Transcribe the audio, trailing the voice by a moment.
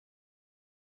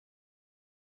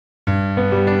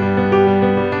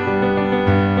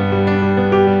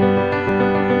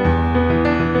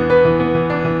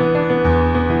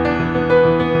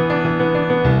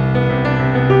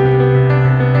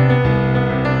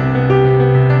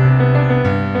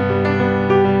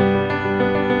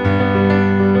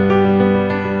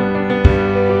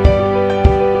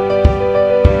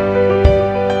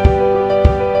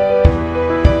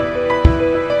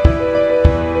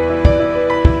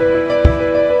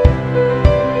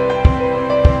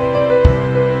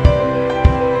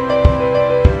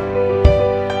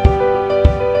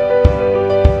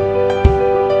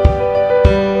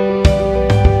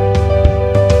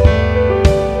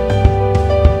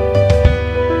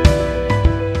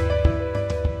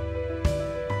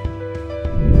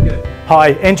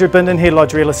Hi, Andrew Bindon here,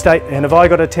 Lodge Real Estate, and have I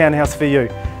got a townhouse for you.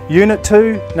 Unit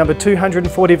 2, number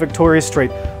 240 Victoria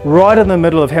Street, right in the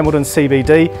middle of Hamilton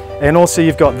CBD, and also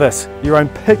you've got this, your own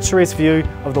picturesque view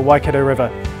of the Waikato River.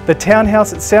 The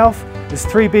townhouse itself is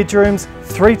 3 bedrooms,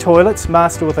 3 toilets,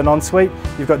 master with an ensuite.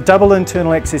 You've got double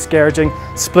internal access garaging,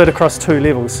 split across 2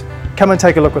 levels. Come and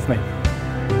take a look with me.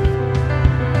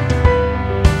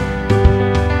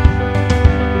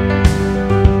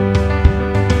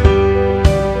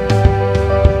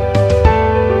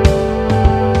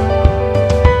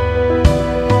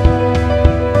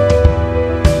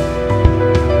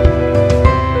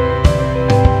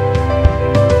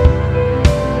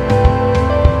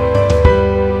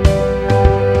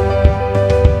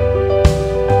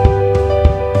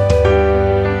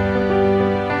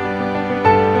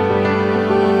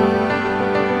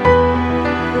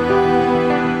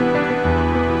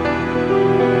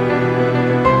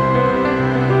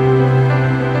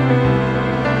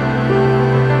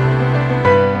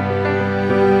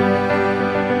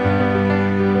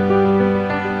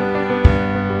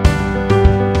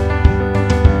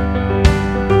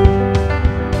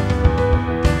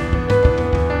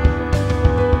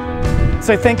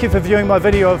 So thank you for viewing my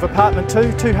video of Apartment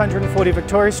 2, 240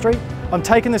 Victoria Street. I'm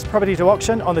taking this property to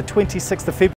auction on the 26th of February.